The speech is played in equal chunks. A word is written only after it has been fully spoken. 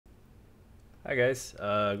Hi guys,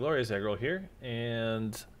 Glorious Egg Roll here,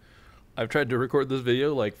 and I've tried to record this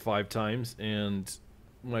video like 5 times, and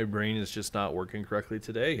my brain is just not working correctly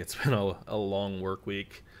today. It's been a long work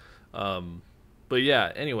week. Um, but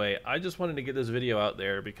yeah, anyway, I just wanted to get this video out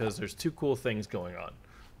there because there's two cool things going on.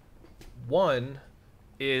 One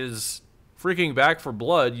is freaking Back for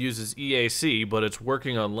Blood uses EAC, but it's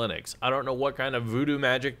working on Linux. I don't know what kind of voodoo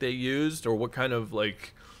magic they used or what kind of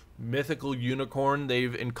like mythical unicorn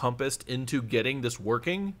they've encompassed into getting this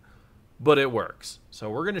working, but it works.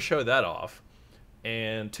 So we're going to show that off.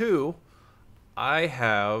 And two, I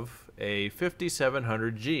have a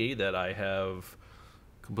 5700G that I have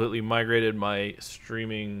completely migrated my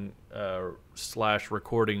streaming slash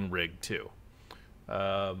recording rig to.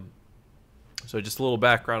 So just a little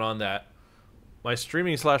background on that. My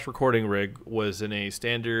streaming slash recording rig was in a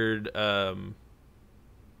standard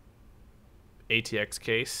ATX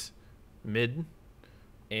case, mid,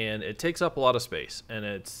 and it takes up a lot of space. And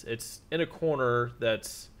it's in a corner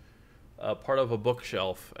that's part of a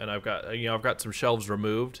bookshelf, and I've got some shelves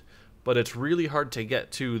removed, but it's really hard to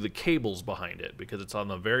get to the cables behind it because it's on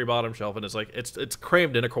the very bottom shelf, and it's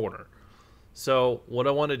crammed in a corner. So what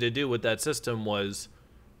I wanted to do with that system was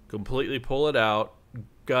completely pull it out,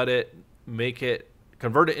 gut it,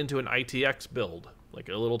 convert it into an ITX build, like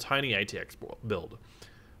a little tiny ITX build.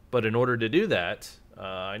 But in order to do that,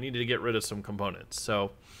 I needed to get rid of some components.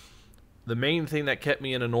 So the main thing that kept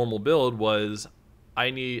me in a normal build was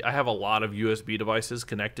I have a lot of USB devices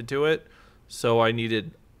connected to it, so I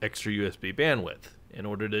needed extra USB bandwidth. In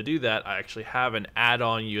order to do that, I actually have an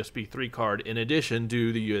add-on USB 3 card in addition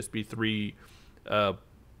to the USB 3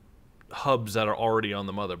 hubs that are already on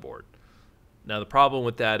the motherboard. Now the problem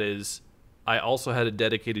with that is I also had a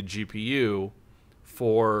dedicated GPU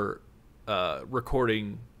for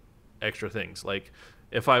recording extra things. Like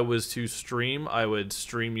if I was to stream, I would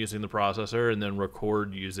stream using the processor and then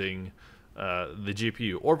record using the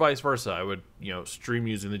GPU, or vice versa. I would stream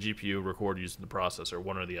using the GPU, record using the processor,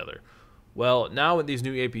 one or the other. Well, now with these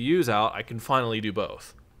new APUs out, I can finally do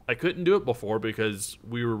both. I couldn't do it before because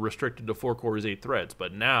we were restricted to 4 cores, 8 threads,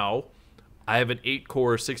 but now I have an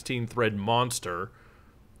 8-core, 16-thread monster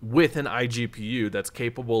with an iGPU that's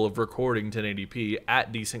capable of recording 1080p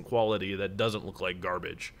at decent quality that doesn't look like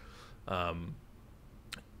garbage.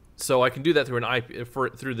 So I can do that through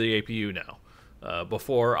through the APU now.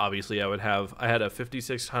 Before, obviously, I had a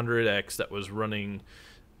 5600X that was running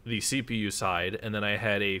the CPU side, and then I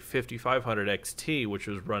had a 5500 XT which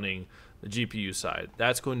was running the GPU side.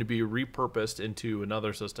 That's going to be repurposed into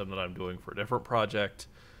another system that I'm doing for a different project.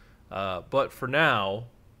 But for now,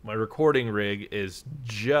 my recording rig is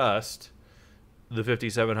just the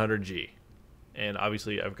 5700G, and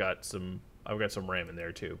obviously I've got some RAM in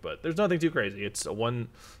there too. But there's nothing too crazy. It's a 1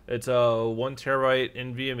 terabyte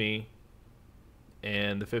NVMe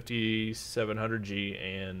and the 5700G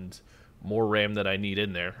and more RAM that I need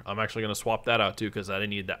in there. I'm actually going to swap that out too because I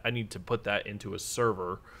need to put that into a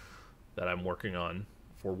server that I'm working on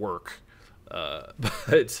for work.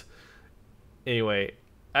 But anyway,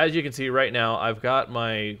 as you can see right now, I've got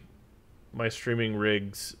my streaming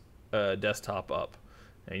rig's desktop up,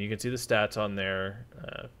 and you can see the stats on there.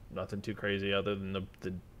 Nothing too crazy other than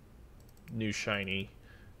the new shiny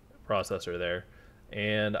processor there.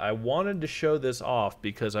 And I wanted to show this off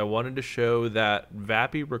because I wanted to show that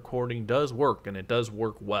VAAPI recording does work, and it does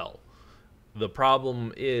work well. The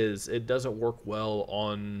problem is it doesn't work well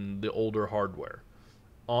on the older hardware.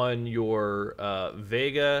 On your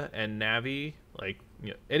Vega and Navi, like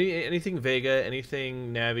anything Vega,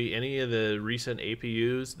 anything Navi, any of the recent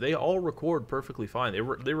APUs, they all record perfectly fine.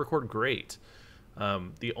 They record great.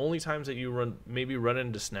 The only times that you maybe run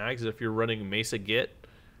into snags is if you're running Mesa Git,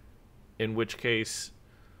 in which case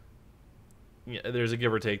there's a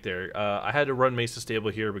give or take there. I had to run Mesa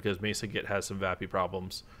Stable here because Mesa Git has some VAAPI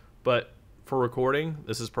problems, but for recording,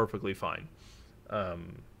 this is perfectly fine.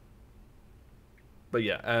 But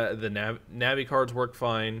yeah, the Navi cards work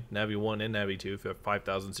fine. Navi 1 and Navi 2,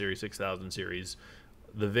 5000 series, 6000 series.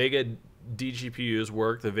 The Vega DGPUs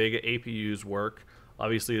work. The Vega APUs work.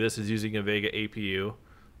 Obviously, this is using a Vega APU,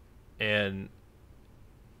 and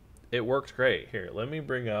it works great. Here, let me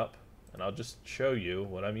bring up, and I'll just show you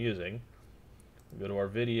what I'm using. Go to our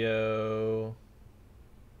video,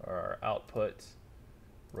 our output,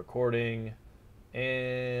 recording,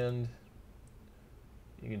 and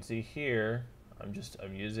you can see here, I'm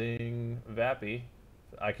using VAAPI.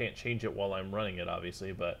 I can't change it while I'm running it,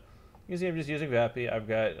 obviously, but you can see I'm just using VAAPI. I've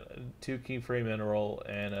got 2 keyframe interval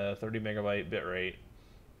and a 30 megabyte bitrate.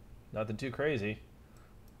 Nothing too crazy,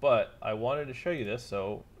 but I wanted to show you this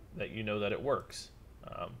so that you know that it works.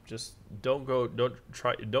 Just don't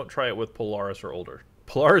try it with Polaris or older.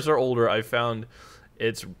 Polaris or older, I found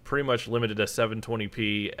it's pretty much limited to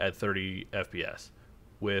 720p at 30 FPS.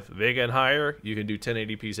 With Vega and higher, you can do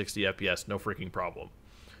 1080p 60 FPS, no freaking problem.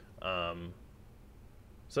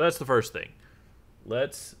 So that's the first thing.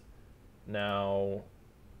 Let's now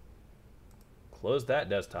close that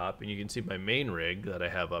desktop, and you can see my main rig that I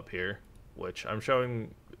have up here, which I'm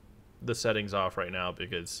showing the settings off right now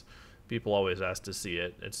because people always ask to see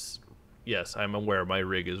it. Yes, I'm aware my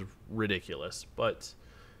rig is ridiculous, but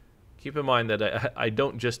keep in mind that I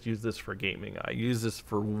don't just use this for gaming. I use this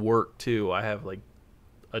for work too. I have like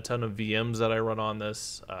a ton of VMs that I run on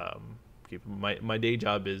this. My day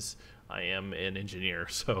job is I am an engineer,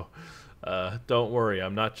 so don't worry.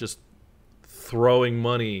 I'm not just throwing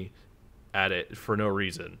money at it for no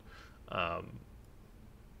reason.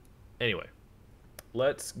 Anyway,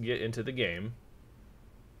 let's get into the game.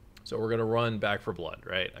 So we're gonna run Back 4 Blood,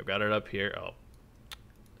 right? I've got it up here. Oh,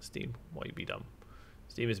 Steam, why you be dumb?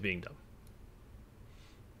 Steam is being dumb.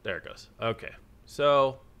 There it goes. Okay,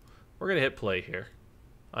 so we're gonna hit play here.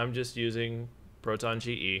 I'm just using Proton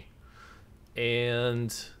GE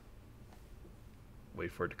and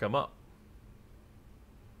wait for it to come up.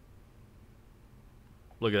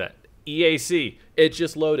 Look at that. EAC, it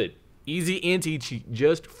just loaded. EasyAntiCheat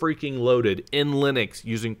just freaking loaded in Linux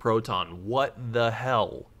using Proton. What the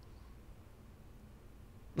hell?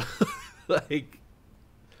 Like,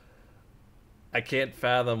 I can't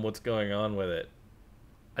fathom what's going on with it.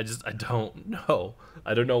 I don't know.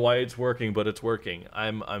 I don't know why it's working, but it's working.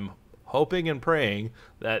 I'm hoping and praying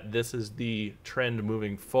that this is the trend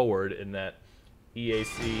moving forward, in that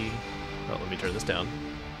EAC. Oh, let me turn this down.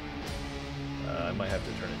 I might have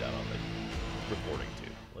to turn it down on the recording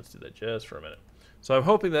too. Let's do that just for a minute. So I'm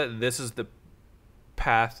hoping that this is the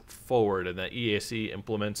path forward, and that EAC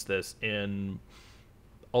implements this in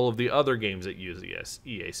all of the other games that use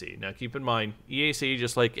EAC. Now keep in mind, EAC,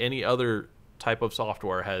 just like any other type of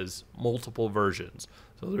software, has multiple versions.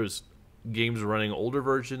 So there's games running older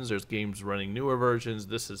versions, there's games running newer versions.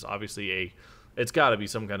 This is obviously it's got to be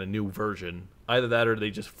some kind of new version. Either that, or they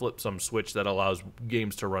just flip some switch that allows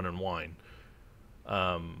games to run and whine.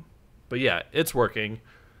 But yeah, it's working.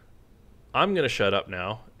 I'm gonna shut up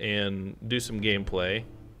now and do some gameplay.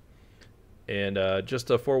 And just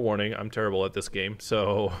a forewarning, I'm terrible at this game,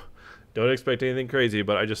 so don't expect anything crazy,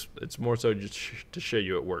 but it's more so just to show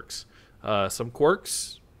you it works. Some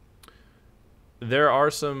quirks. There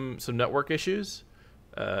are some network issues.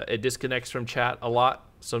 It disconnects from chat a lot.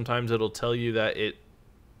 Sometimes it'll tell you that it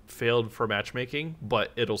failed for matchmaking,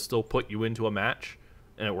 but it'll still put you into a match,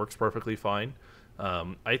 and it works perfectly fine.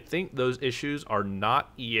 I think those issues are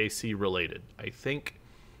not EAC related. I think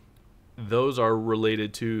those are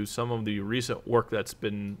related to some of the recent work that's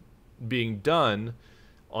been being done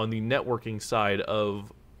on the networking side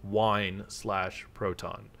of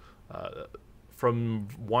Wine/Proton. From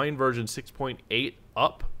Wine version 6.8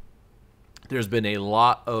 up, there's been a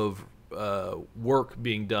lot of work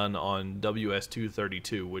being done on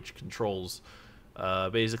WS232, which controls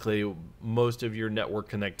basically most of your network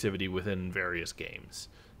connectivity within various games.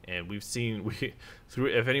 And we've seen,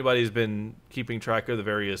 if anybody's been keeping track of the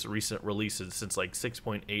various recent releases since like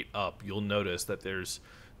 6.8 up, you'll notice that there's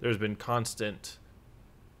been constant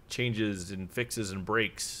changes and fixes and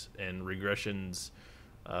breaks and regressions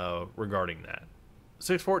regarding that.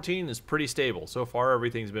 6.14 is pretty stable. So far,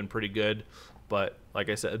 everything's been pretty good. But like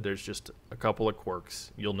I said, there's just a couple of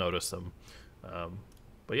quirks. You'll notice them.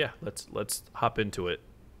 But yeah, let's hop into it.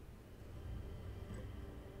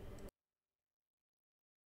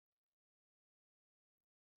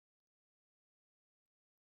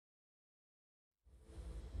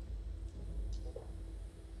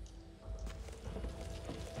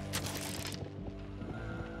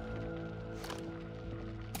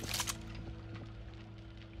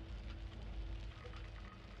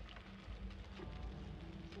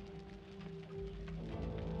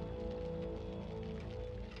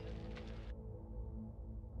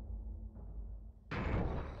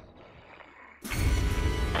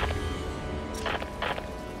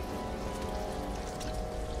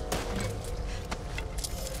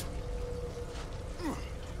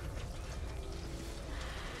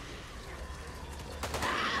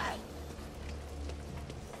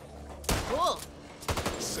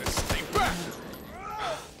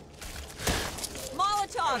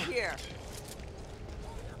 Here.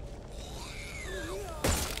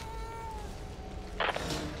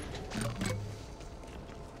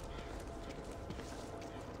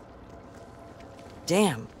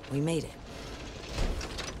 Damn, we made it.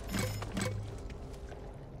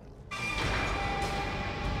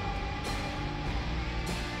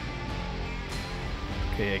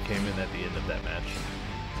 Okay, it came in at the end of that match,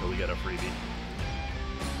 so we got a freebie.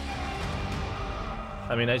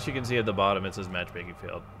 I mean, as you can see at the bottom, it says matchmaking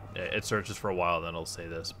failed. It searches for a while, then it'll say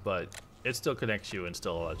this, but it still connects you and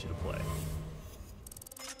still allows you to play.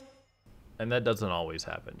 And that doesn't always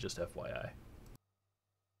happen, just FYI.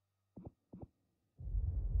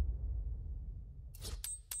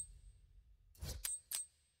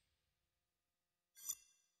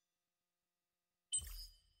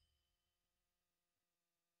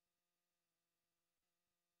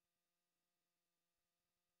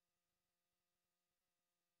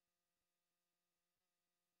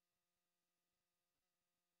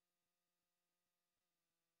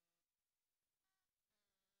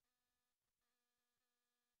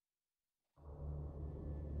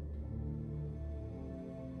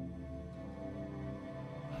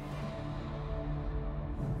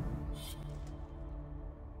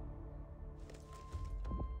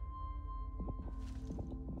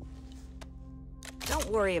 Don't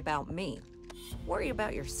worry about me. Worry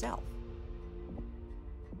about yourself.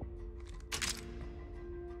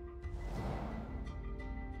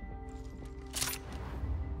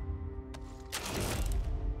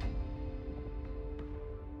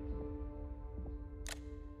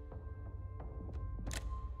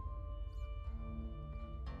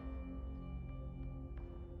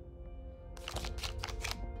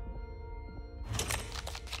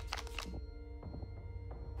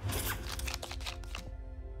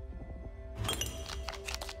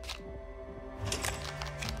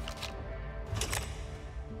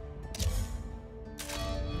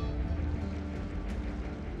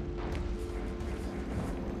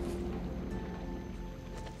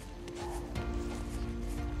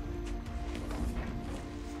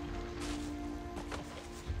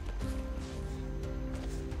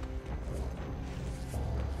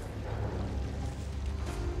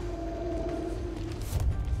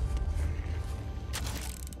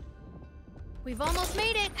 We've almost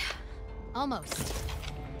made it. Almost.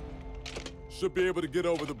 Should be able to get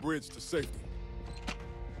over the bridge to safety.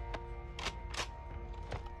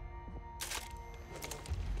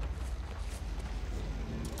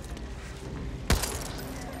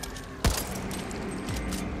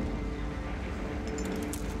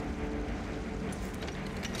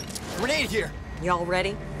 Grenade here! Y'all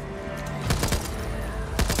ready?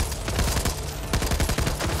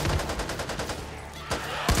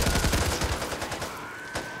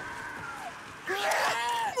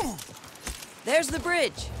 There's the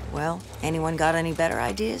bridge. Well, anyone got any better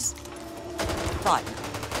ideas? Thought.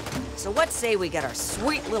 So what say we get our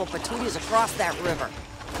sweet little patooties across that river?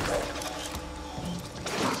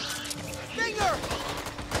 Finger!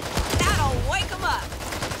 That'll wake 'em up!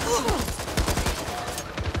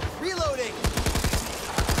 Reloading!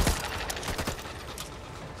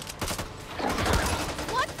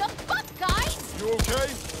 What the fuck, guys? You okay?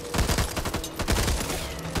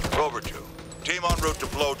 Rover 2, team en route to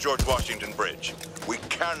blow George Washington Bridge. We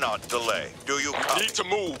cannot delay. Do you copy? Need to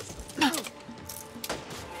move.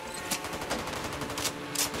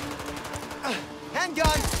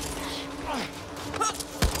 Handgun!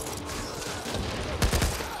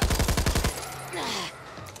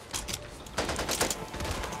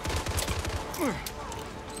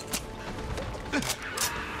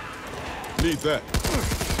 Need that.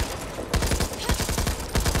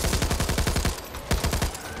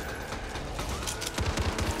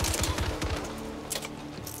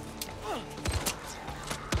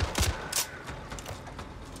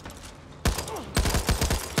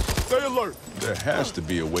 Stay alert. There has to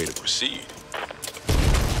be a way to proceed.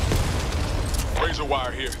 Razor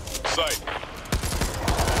wire here. Sight.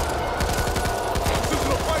 This is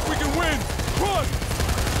a fight we can win. Run!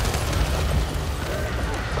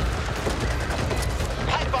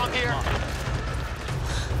 Pipe bomb here!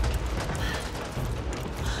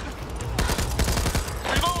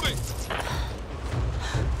 Reloading!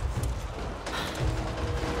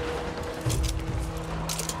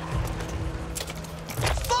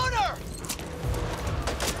 Spawner!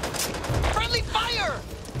 Friendly fire!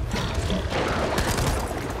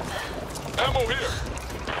 Ammo here.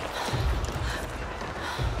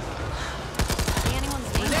 Anyone's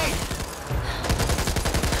name? Grenade!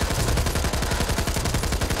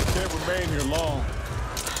 Can't remain here long.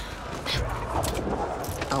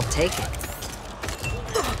 I'll take it.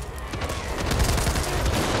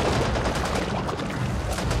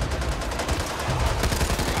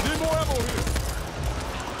 Need more ammo here.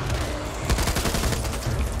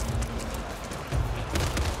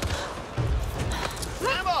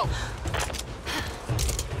 Ammo!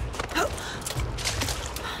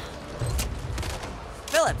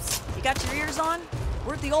 Phillips, you got your ears on?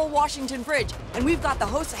 We're at the old Washington Bridge, and we've got the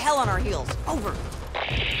host of hell on our heels. Over.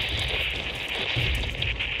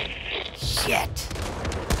 Shit.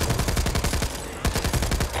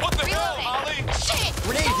 What the hell, Reloading. Holly? Shit!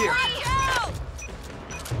 Grenade here. Right out!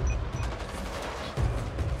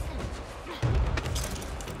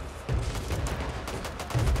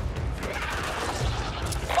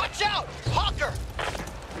 Watch out! Hawker!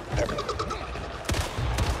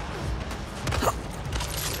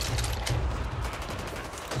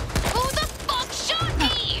 Who the fuck shot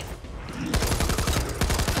me?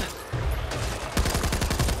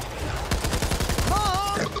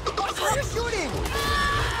 Mom! Watch where you're shooting!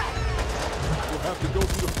 We'll have to go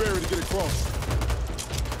through the ferry to get across.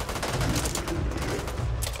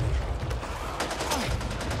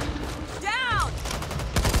 Down!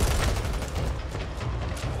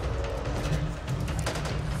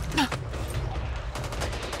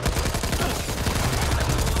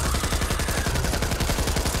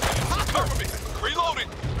 Cover me. Reloading.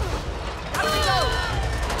 How do we go?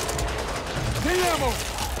 Need ammo!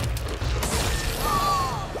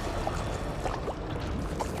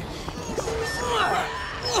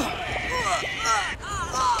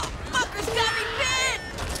 Fuckers got me pinned!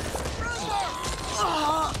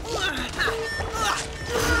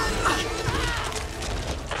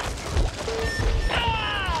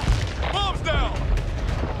 Bombs down.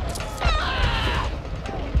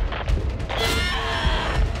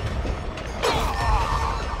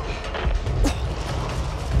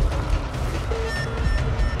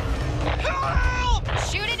 Help!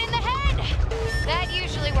 Shoot it in the head. That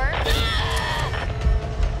usually works.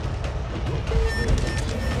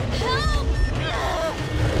 Help!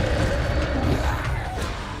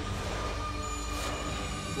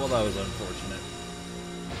 Well, that was unfortunate.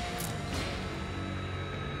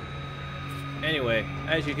 Anyway,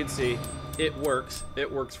 as you can see, it works.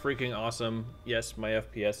 It works freaking awesome. Yes, my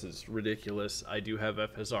FPS is ridiculous. I do have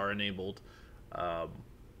FSR enabled.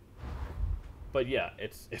 But yeah,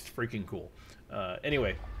 it's freaking cool.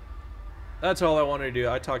 Anyway, that's all I wanted to do.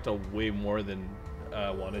 I talked a way more than I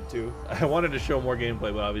wanted to. I wanted to show more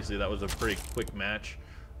gameplay, but obviously that was a pretty quick match.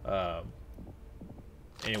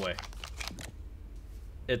 Anyway,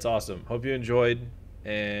 it's awesome. Hope you enjoyed,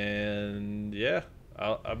 and yeah,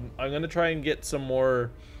 I'm gonna try and get some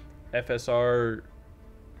more FSR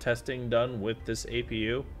testing done with this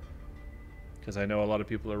APU, because I know a lot of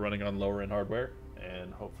people are running on lower end hardware,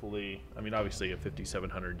 and hopefully, I mean, obviously a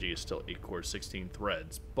 5700G is still 8 cores, 16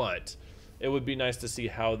 threads, but it would be nice to see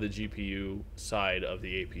how the GPU side of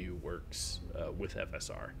the APU works with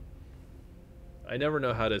FSR. I never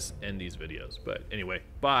know how to end these videos, but anyway,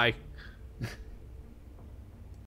 bye.